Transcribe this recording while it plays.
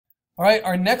All right,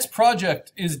 our next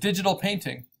project is digital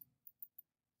painting.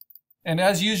 And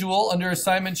as usual, under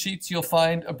assignment sheets, you'll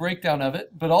find a breakdown of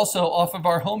it, but also off of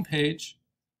our homepage,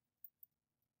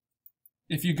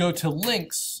 if you go to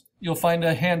links, you'll find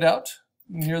a handout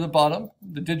near the bottom,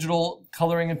 the digital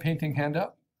coloring and painting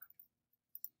handout.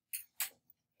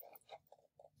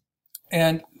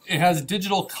 And it has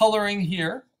digital coloring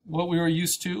here, what we were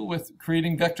used to with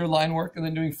creating vector line work and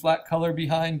then doing flat color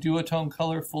behind, duotone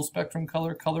color, full spectrum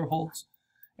color, color holds,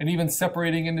 and even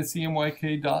separating into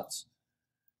CMYK dots.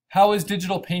 How is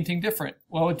digital painting different?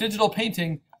 Well, with digital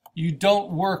painting, you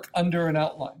don't work under an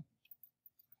outline,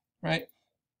 right?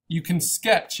 You can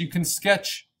sketch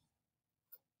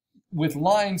with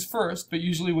lines first, but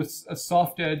usually with a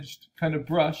soft-edged kind of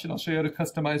brush, and I'll show you how to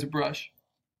customize a brush.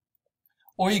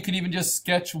 Or you can even just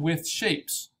sketch with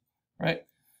shapes, right?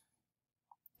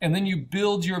 And then you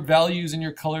build your values and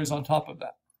your colors on top of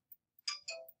that.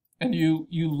 And you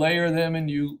layer them and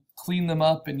you clean them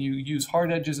up and you use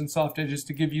hard edges and soft edges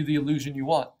to give you the illusion you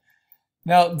want.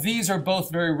 Now, these are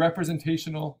both very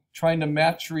representational, trying to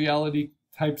match reality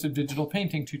types of digital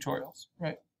painting tutorials,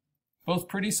 right? Both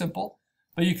pretty simple,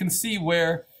 but you can see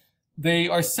where they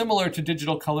are similar to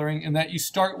digital coloring in that you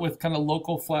start with kind of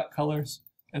local flat colors,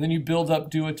 and then you build up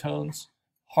duotones,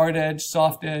 hard edge,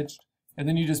 soft edged, and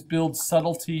then you just build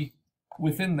subtlety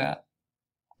within that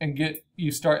and you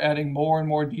start adding more and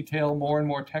more detail, more and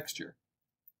more texture.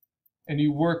 And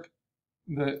you work,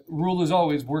 the rule is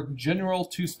always work general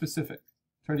to specific.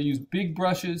 Try to use big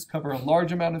brushes, cover a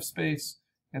large amount of space,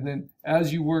 and then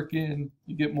as you work in,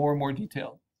 you get more and more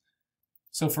detail.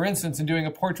 So for instance, in doing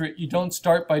a portrait, you don't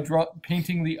start by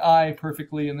painting the eye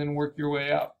perfectly and then work your way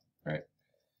out, right?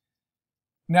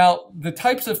 Now, the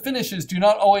types of finishes do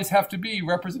not always have to be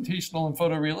representational and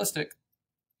photorealistic.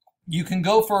 You can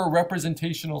go for a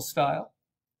representational style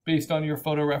based on your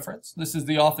photo reference. This is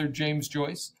the author James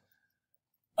Joyce.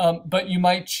 But you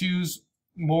might choose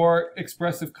more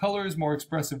expressive colors, more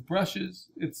expressive brushes.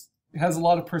 It has a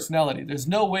lot of personality. There's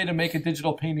no way to make a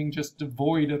digital painting just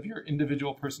devoid of your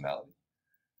individual personality.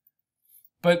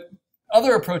 But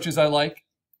other approaches I like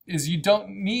is you don't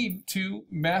need to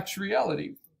match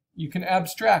reality. You can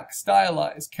abstract,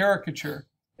 stylize, caricature,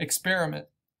 experiment,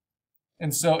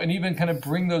 and even kind of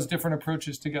bring those different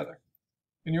approaches together.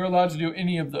 And you're allowed to do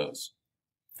any of those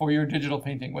for your digital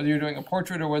painting, whether you're doing a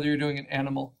portrait or whether you're doing an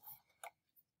animal.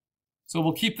 So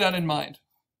we'll keep that in mind.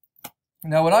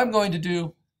 Now what I'm going to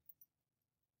do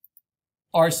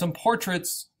are some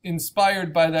portraits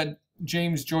inspired by that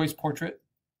James Joyce portrait.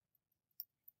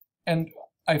 And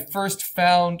I first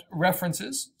found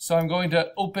references, so I'm going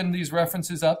to open these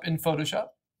references up in Photoshop.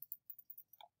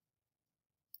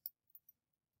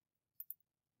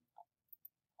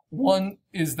 One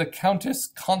is the Countess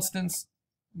Constance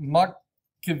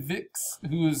Markievicz,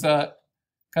 who is kind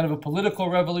of a political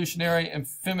revolutionary and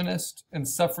feminist and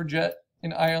suffragette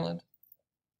in Ireland.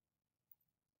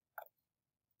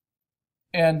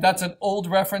 And that's an old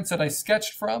reference that I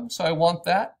sketched from, so I want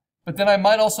that. But then I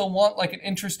might also want like an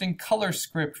interesting color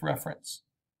script reference.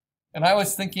 And I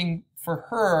was thinking for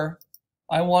her,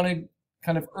 I wanted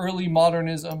kind of early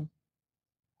modernism.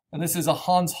 And this is a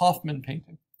Hans Hofmann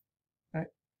painting, right?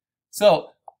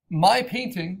 So my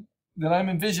painting that I'm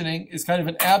envisioning is kind of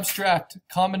an abstract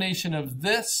combination of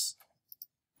this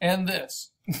and this,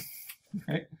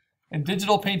 right? And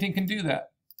digital painting can do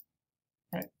that,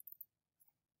 right?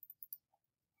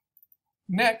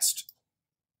 Next,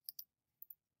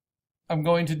 I'm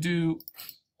going to do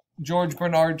George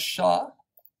Bernard Shaw,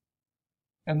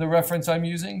 and the reference I'm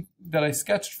using that I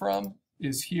sketched from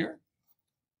is here,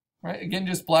 right? Again,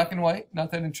 just black and white,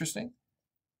 not that interesting.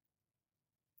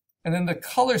 And then the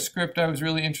color script I was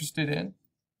really interested in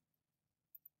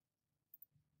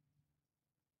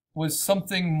was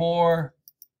something more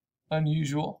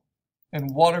unusual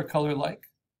and watercolor-like,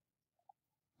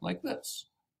 like this.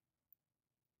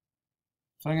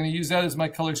 So I'm going to use that as my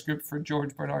color script for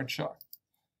George Bernard Shaw.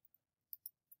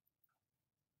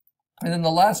 And then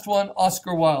the last one,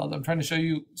 Oscar Wilde. I'm trying to show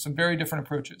you some very different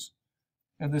approaches.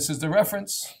 And this is the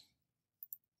reference.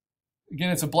 Again,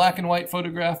 it's a black and white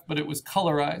photograph, but it was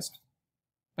colorized.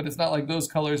 But it's not like those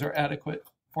colors are adequate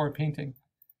for a painting.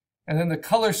 And then the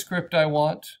color script I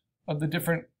want of the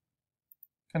different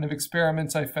kind of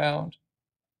experiments I found.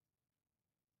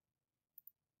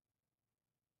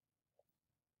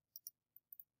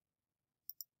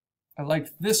 I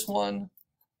liked this one.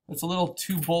 It's a little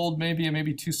too bold maybe, and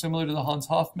maybe too similar to the Hans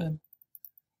Hofmann.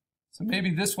 So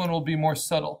maybe this one will be more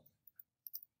subtle.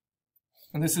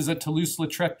 And this is a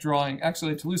Toulouse-Lautrec drawing,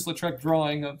 actually a Toulouse-Lautrec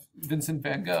drawing of Vincent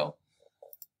van Gogh.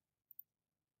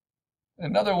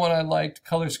 Another one I liked,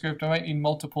 color script. I might need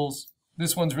multiples.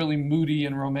 This one's really moody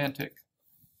and romantic.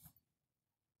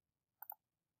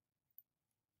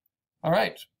 All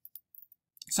right.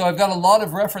 So I've got a lot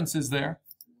of references there.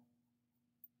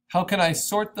 How can I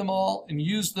sort them all and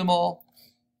use them all?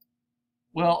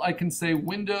 Well, I can say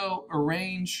window,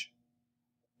 arrange,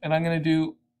 and I'm going to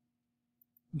do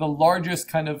the largest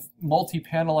kind of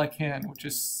multi-panel I can, which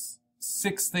is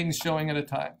 6 things showing at a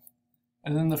time.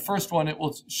 And then the first one, it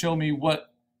will show me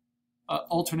what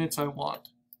alternates I want.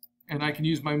 And I can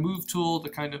use my move tool to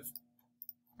kind of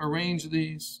arrange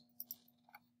these.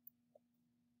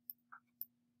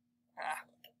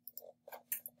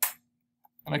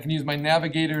 And I can use my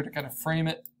navigator to kind of frame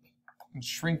it and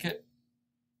shrink it.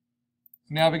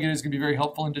 Navigator is going to be very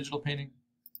helpful in digital painting.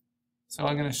 So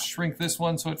I'm going to shrink this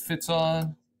one so it fits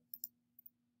on.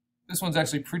 This one's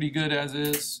actually pretty good as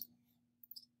is.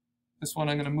 This one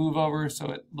I'm going to move over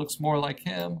so it looks more like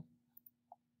him.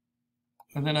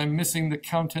 And then I'm missing the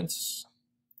countenance.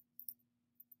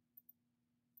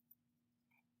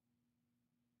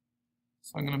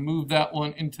 So I'm going to move that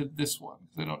one into this one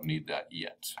because I don't need that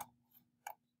yet.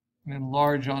 And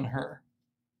enlarge on her.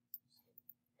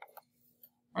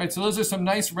 All right, so those are some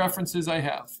nice references I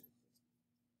have.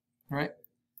 All right.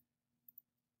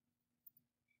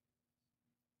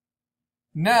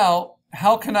 Now,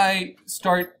 how can I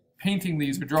start painting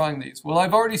these or drawing these? Well,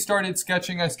 I've already started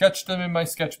sketching. I sketched them in my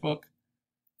sketchbook.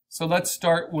 So let's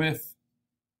start with,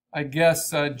 I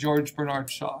guess, George Bernard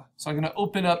Shaw. So I'm going to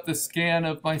open up the scan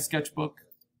of my sketchbook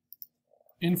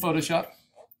in Photoshop.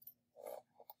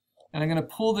 And I'm going to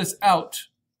pull this out,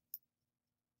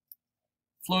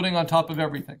 floating on top of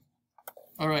everything.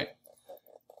 All right.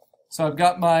 So I've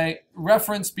got my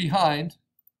reference behind,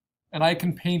 and I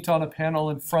can paint on a panel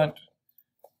in front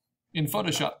in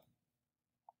Photoshop.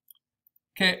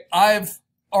 Okay, I've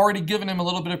already given him a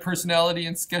little bit of personality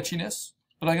and sketchiness,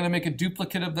 but I'm going to make a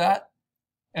duplicate of that.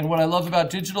 And what I love about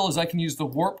digital is I can use the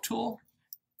warp tool,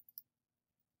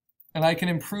 and I can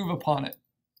improve upon it.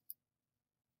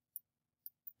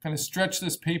 Kind of stretch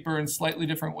this paper in slightly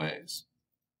different ways.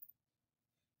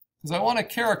 Because I want a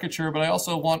caricature, but I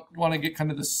also want to get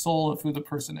kind of the soul of who the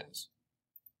person is.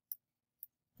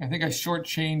 I think I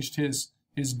shortchanged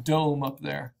his dome up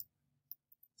there.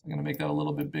 So I'm going to make that a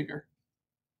little bit bigger.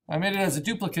 I made it as a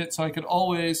duplicate so I could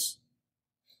always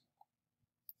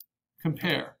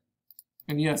compare.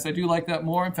 And yes, I do like that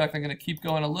more. In fact, I'm going to keep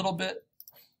going a little bit.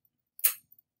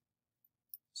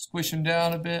 Squish him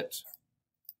down a bit.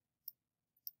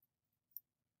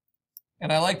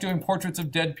 And I like doing portraits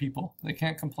of dead people. They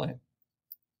can't complain.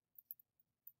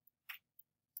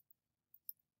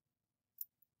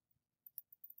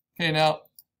 Okay, now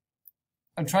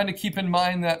I'm trying to keep in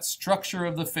mind that structure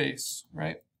of the face,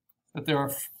 right? That there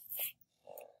are,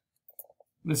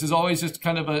 this is always just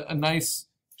kind of a nice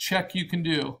check you can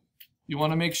do. You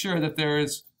want to make sure that there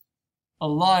is a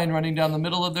line running down the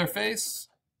middle of their face.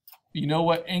 You know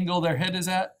what angle their head is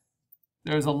at.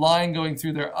 There's a line going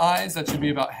through their eyes. That should be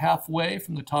about halfway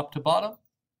from the top to bottom.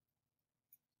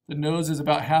 The nose is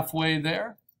about halfway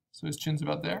there, so his chin's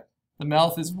about there. The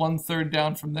mouth is 1/3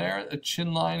 down from there. The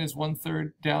chin line is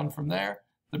 1/3 down from there.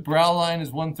 The brow line is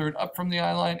 1/3 up from the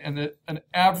eye line, and an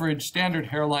average standard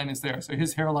hairline is there. So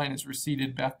his hairline is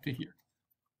receded back to here,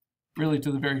 really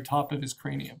to the very top of his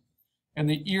cranium. And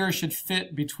the ear should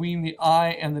fit between the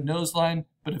eye and the nose line,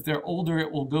 but if they're older,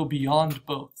 it will go beyond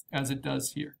both, as it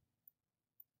does here.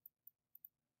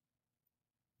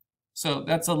 So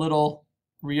that's a little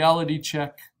reality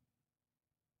check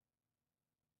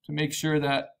to make sure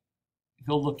that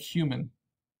he'll look human,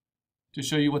 to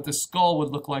show you what the skull would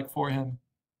look like for him,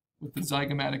 with the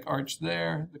zygomatic arch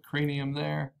there, the cranium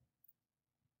there.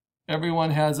 Everyone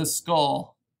has a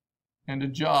skull and a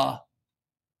jaw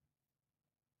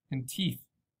and teeth.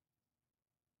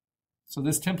 So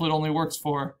this template only works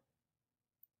for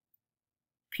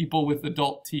people with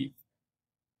adult teeth.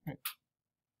 Right.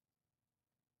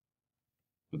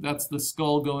 But that's the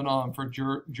skull going on for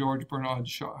George Bernard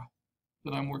Shaw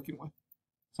that I'm working with.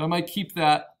 So I might keep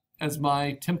that as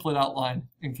my template outline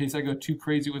in case I go too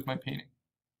crazy with my painting.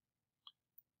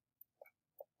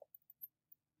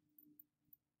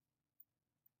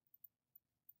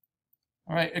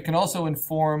 All right, it can also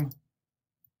inform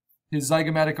his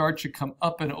zygomatic arch should come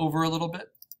up and over a little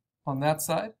bit on that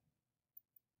side.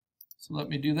 So let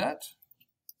me do that.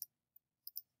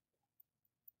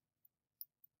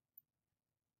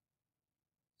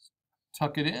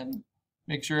 Tuck it in,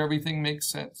 make sure everything makes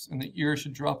sense, and the ear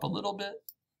should drop a little bit.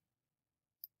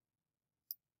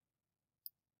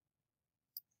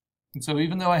 And so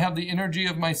even though I have the energy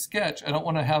of my sketch, I don't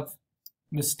want to have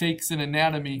mistakes in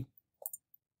anatomy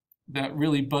that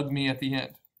really bug me at the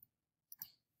end.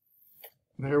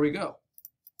 There we go.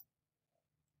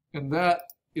 And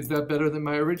is that better than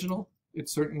my original? It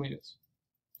certainly is.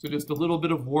 So just a little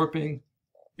bit of warping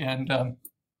and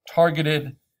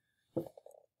targeted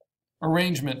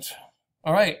arrangement.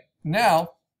 All right,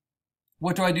 now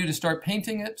what do I do to start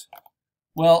painting it?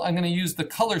 Well, I'm going to use the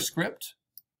color script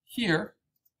here,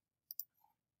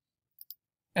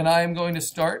 and I am going to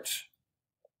start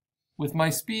with my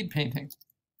speed painting.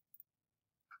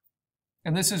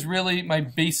 And this is really my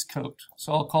base coat,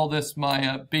 so I'll call this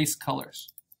my base colors.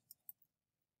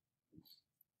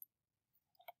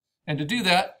 And to do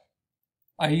that,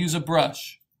 I use a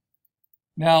brush.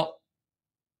 Now,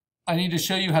 I need to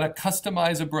show you how to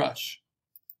customize a brush.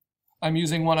 I'm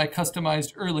using one I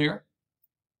customized earlier.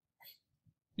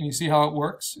 And you see how it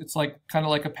works? It's kind of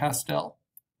like a pastel.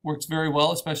 Works very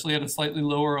well, especially at a slightly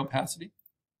lower opacity.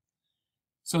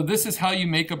 So this is how you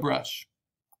make a brush.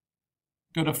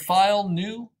 Go to File,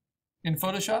 New in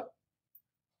Photoshop,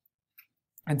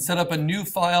 and set up a new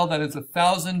file that is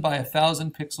 1,000 by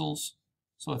 1,000 pixels.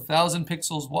 So 1,000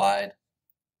 pixels wide,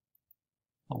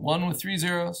 a 1 with 3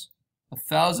 zeros,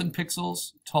 1,000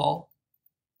 pixels tall.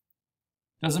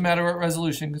 Doesn't matter what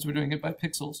resolution because we're doing it by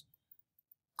pixels.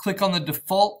 Click on the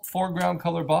default foreground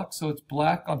color box so it's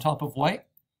black on top of white,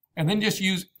 and then just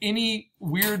use any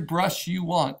weird brush you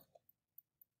want.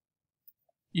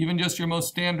 Even just your most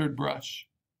standard brush,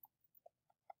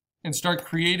 and start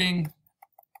creating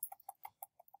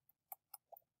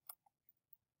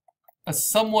a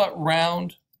somewhat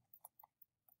round,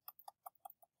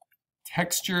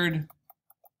 textured,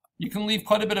 you can leave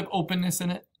quite a bit of openness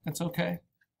in it, that's okay.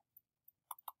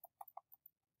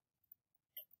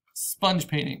 Sponge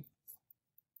painting.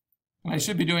 And I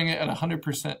should be doing it at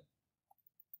 100%.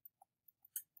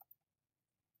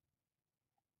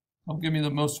 That'll give me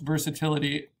the most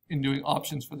versatility in doing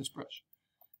options for this brush.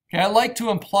 Okay, I like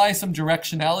to imply some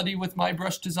directionality with my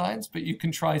brush designs, but you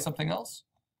can try something else.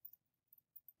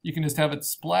 You can just have it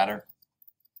splatter.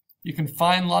 You can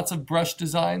find lots of brush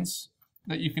designs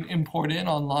that you can import in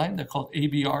online. They're called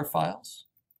ABR files.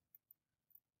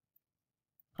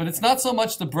 But it's not so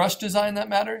much the brush design that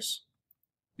matters.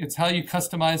 It's how you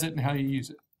customize it and how you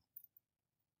use it.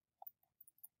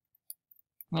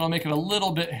 Then I'll make it a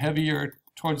little bit heavier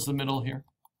towards the middle here.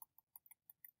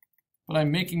 But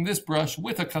I'm making this brush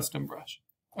with a custom brush.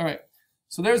 All right,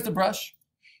 so there's the brush.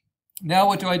 Now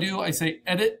what do? I say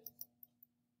Edit,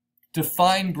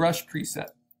 Define Brush Preset.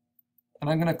 And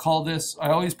I'm going to call this, I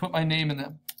always put my name in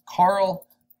them, Karl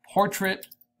Portrait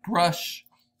Brush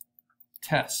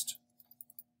Test.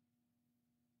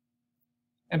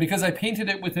 And because I painted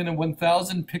it within a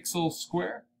 1,000 pixel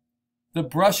square, the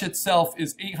brush itself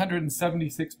is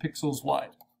 876 pixels wide.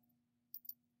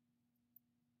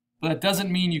 But that doesn't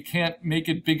mean you can't make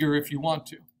it bigger if you want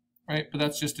to, right? But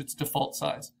that's just its default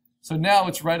size. So now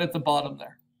it's right at the bottom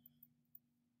there,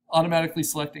 automatically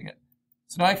selecting it.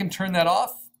 So now I can turn that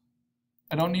off.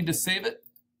 I don't need to save it.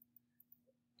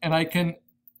 And I can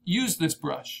use this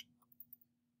brush.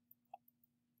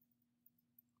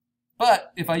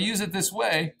 But if I use it this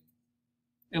way,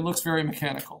 it looks very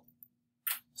mechanical.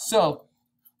 So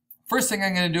first thing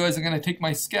I'm going to do is I'm going to take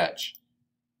my sketch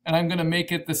and I'm going to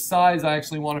make it the size I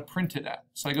actually want to print it at.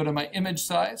 So I go to my image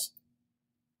size,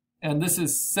 and this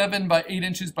is 7 by 8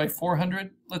 inches by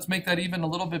 400. Let's make that even a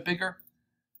little bit bigger.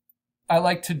 I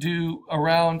like to do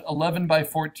around 11 by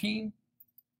 14.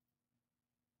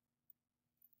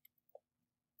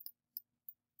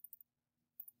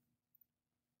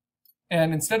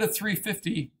 And instead of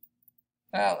 350,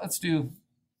 let's go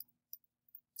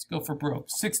for broke.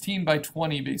 16 by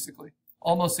 20 basically.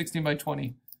 Almost 16 by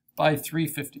 20 by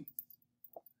 350.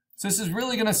 So this is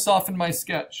really going to soften my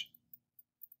sketch.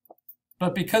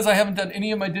 But because I haven't done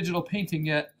any of my digital painting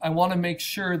yet, I want to make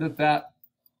sure that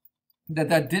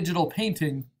that digital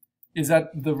painting is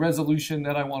at the resolution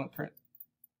that I want to print.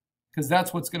 Because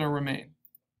that's what's going to remain.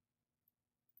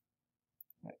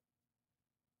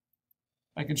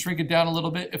 I can shrink it down a little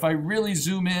bit. If I really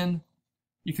zoom in,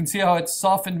 you can see how it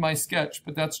softened my sketch,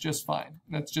 but that's just fine.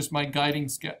 That's just my guiding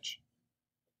sketch.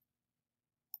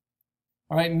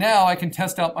 All right, now I can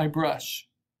test out my brush.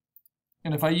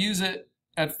 And if I use it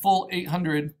at full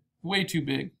 800, way too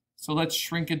big. So let's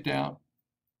shrink it down.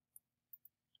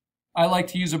 I like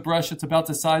to use a brush that's about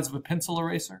the size of a pencil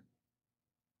eraser,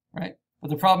 right? But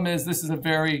the problem is this is a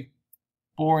very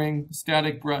boring,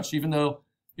 static brush, even though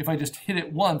if I just hit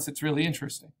it once, it's really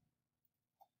interesting.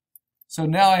 So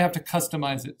now I have to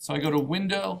customize it. So I go to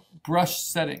Window, Brush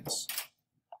Settings.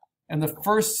 And the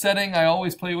first setting I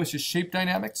always play with is Shape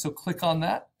Dynamics, so click on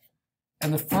that.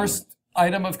 And the first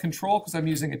item of control because I'm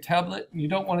using a tablet, and you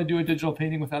don't want to do a digital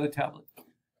painting without a tablet.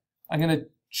 I'm going to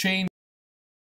change